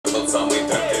самый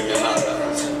трек терминатор.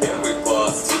 Первый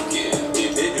класс тики,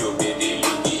 теперь убери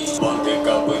лиги. Банты,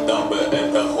 капы, дамбы,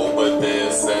 это хобы,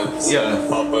 ДСМ.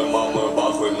 Папы, мамы,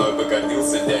 бахуй, мной бы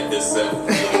гордился дядя Сэм.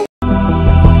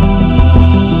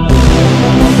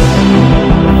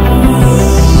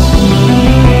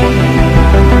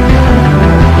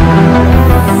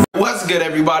 What's good,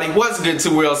 everybody? What's good,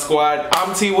 TWill squad?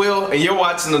 I'm TWill, and you're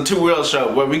watching the TWill show,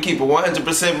 where we keep it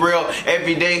 100% real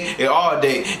every day and all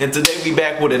day. And today we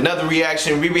back with another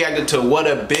reaction. We reacted to "What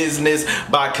a Business"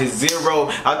 by Kizaru.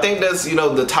 I think that's, you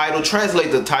know, the title.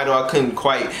 Translate the title. I couldn't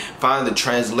quite find the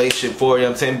translation for it, you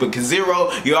know what I'm saying? But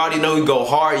Kizaru, you already know he go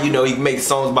hard. You know, he makes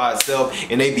songs by himself,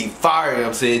 and they be fire, you know what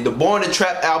I'm saying? The Born to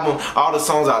Trap album, all the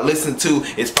songs I listen to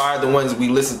is fire, the ones we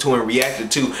listen to and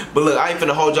reacted to. But look, I ain't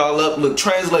finna hold y'all up. Look,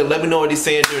 translate. Let me know what he's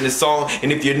saying during this song,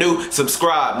 and if you're new,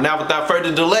 subscribe. Now without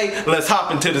further delay, let's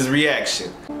hop into this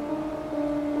reaction.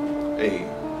 Hey,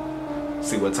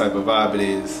 see what type of vibe it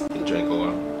is. Get drink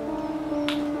on.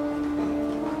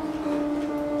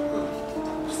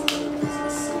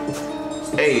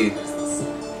 Hey,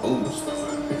 ooh,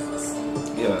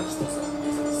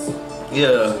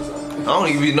 yeah. I don't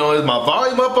even know, is my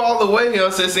volume up all the way? You know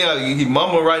what I'm saying? See how he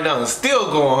mumble right now and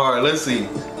still going hard. Let's see.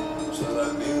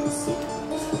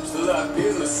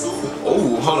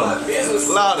 Oh, hold on.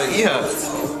 Louder, yeah.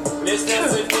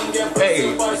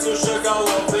 Hey.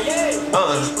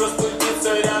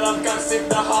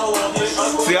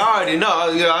 See, I already know. I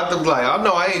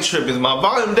know I ain't tripping. My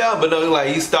volume down, but no, like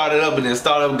he started up and then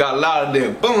started up, got louder,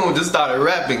 then boom, just started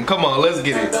rapping. Come on, let's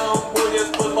get it.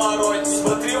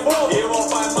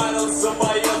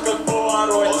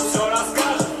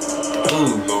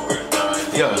 Ooh.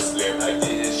 Yeah.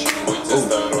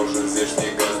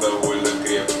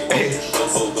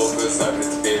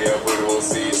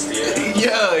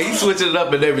 Yeah, he switching it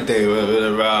up and everything.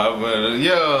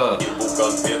 Yeah.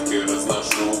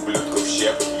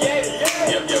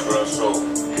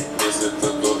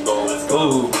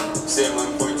 Ooh.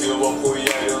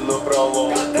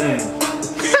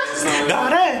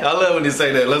 I love when you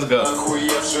say that. Let's go.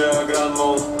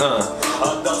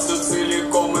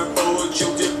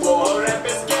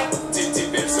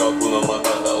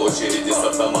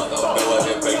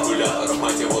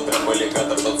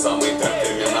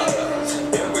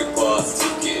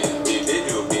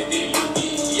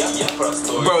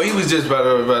 Bro, he was just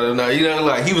better now. You know,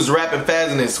 like he was rapping fast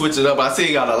and then switch it up. I see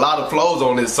he got a lot of flows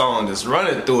on this song, just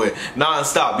running through it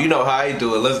non-stop. You know how he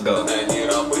do it. Let's go.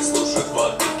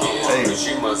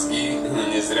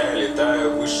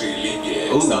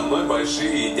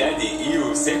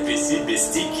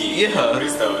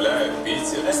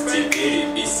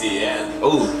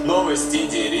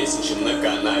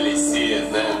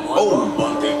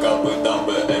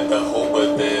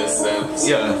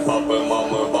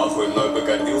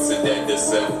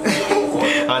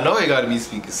 I know he gotta be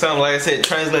speaking something. Like I said,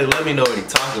 translate, let me know what he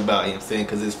talking about, you know what I'm saying?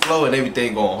 Because his flow and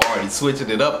everything going hard. He's switching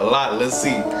it up a lot. Let's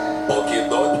see.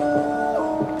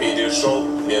 Перешел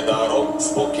мне дорогу,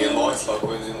 спокойной,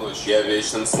 спокойной ночи. Я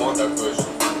вечным смог, так точно.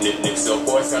 Летник все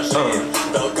поиска шеи.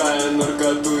 Толкаю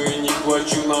наркоту и не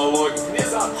плачу налоги.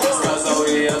 Сказал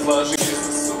ей отложи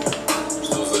бизнес, сука.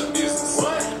 Что за бизнес?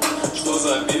 Что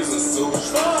за бизнес, сука?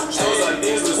 Что за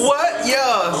бизнес? What?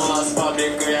 Yeah. У нас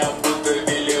фабрика, я будто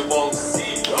Билли Вонг.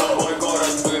 Мой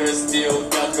город вырастил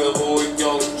пятковый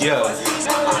утёнок. Yeah.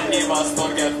 Они в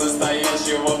восторге от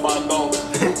настоящего подонка.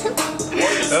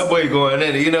 That boy going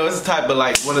in it, you know, it's the type of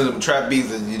like one of them trap beats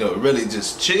that, you know, really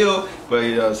just chill, but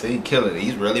you know what I'm saying, he killing it.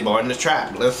 He's really born in the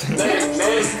trap. Listen. Yeah.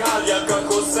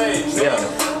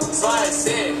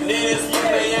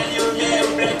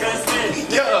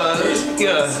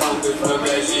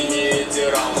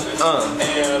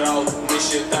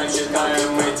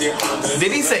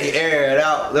 Did he say air it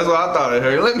out? That's what I thought I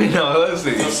heard. Let me know. Let's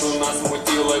see.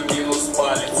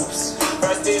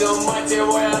 Мать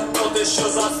его, я тот еще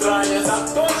засранец.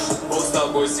 Бог с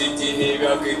тобой сиди, не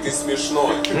вякай, ты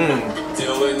смешной.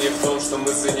 Дело не в том, что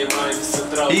мы занимаемся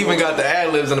травой. He even got the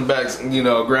ad-libs in the back, you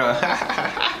know, ground.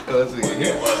 Let's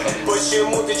see.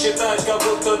 Почему ты читаешь, как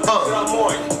будто ты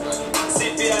хромой?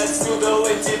 Сиди отсюда,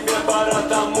 лэй, тебе пора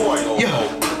домой.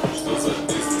 Что за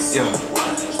бизнес?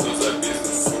 Что за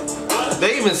бизнес?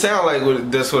 They even sound like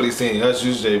that's what he's saying. That's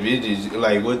usually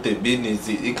like what the business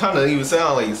is. It kind of even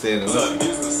sound like he's saying it.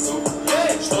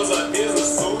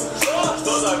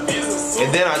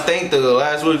 And then I think the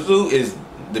last word too is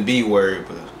the B word,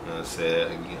 but I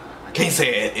said I can't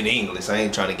say it in English. I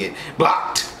ain't trying to get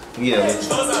blocked. Yeah.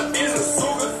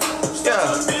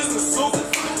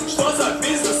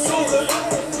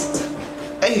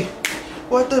 Hey,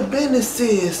 what the business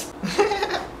is?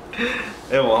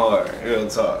 That one hard. Real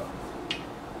talk.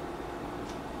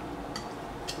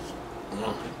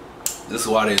 This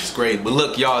water is great. But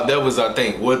look, y'all, that was our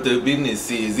thing. What the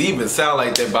business is. It even sound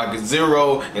like that by Kizaru, you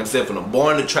know what I'm saying, from the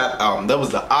Born to Trap album. That was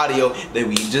the audio that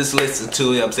we just listened to,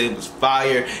 you know what I'm saying? It was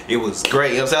fire. It was great.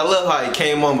 You know what I'm saying? I love how it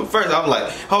came on, but first I was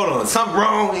like, hold on, something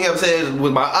wrong, you know what I'm saying,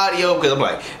 with my audio, because I'm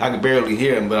like, I can barely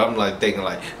hear him, but I'm like thinking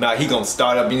like, nah, he gonna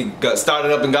start up, and he got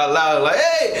started up and got loud, like,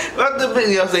 hey, what the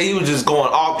business, you know what I'm saying? He was just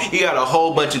going off. He got a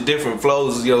whole bunch of different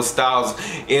flows, you know, styles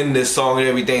in this song and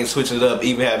everything, switching it up,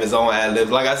 even have his own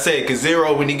ad-libs. Like I said,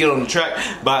 Kizaru, when he get on the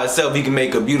track by itself, he can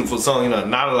make a beautiful song. You know,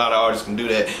 not a lot of artists can do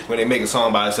that. When they make a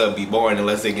song by itself, be boring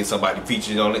unless they get somebody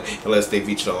featured on it, unless they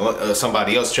featured on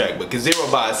somebody else's track. But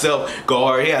Kizaru by itself go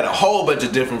hard. He had a whole bunch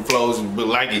of different flows, but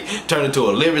like it turned into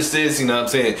a lyricist, you know what I'm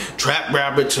saying, trap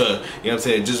rapper to, you know what I'm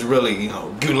saying, just really, you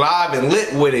know, get live and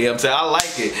lit with it, you know what I'm saying. I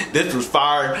like it. This was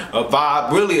fire, a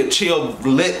vibe, really a chill,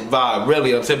 lit vibe, really,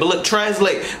 you know what I'm saying. But look,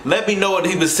 translate, let me know what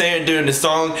he was saying during the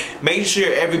song. Make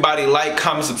sure everybody like,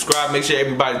 comment, subscribe, make sure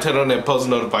everybody turn on their post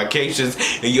notifications,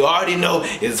 and you already know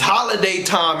it's holiday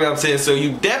time, you know what I'm saying, so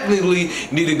you definitely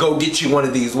need to go get you one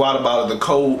of these water bottles, the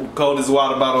coldest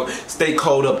water bottle, stay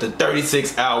cold up to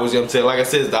 36 hours, you know what I'm saying. Like I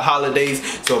said, it's the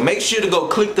holidays, so make sure to go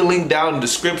click the link down in the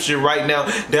description right now,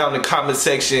 down in the comment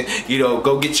section, you know,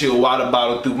 go get you a water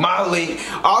bottle through my link.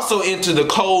 Also enter the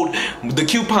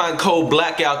coupon code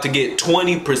blackout to get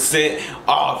 20%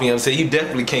 off, you know what I'm saying. You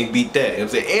definitely can't beat that, you know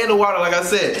what I'm saying. And the water, like I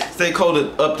said, stay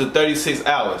cold up to 36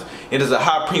 hours. It is a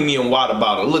high premium water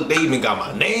bottle. Look, they even got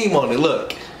my name on it.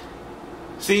 Look.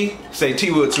 See? Say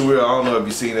TWill too real. I don't know if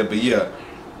you've seen it, but yeah.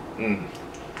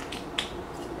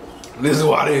 This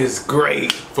water is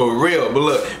great. For real. But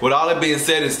look, with all that being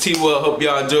said, it's TWill. Hope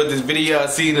y'all enjoyed this video. I'll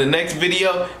see you in the next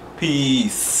video.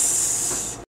 Peace.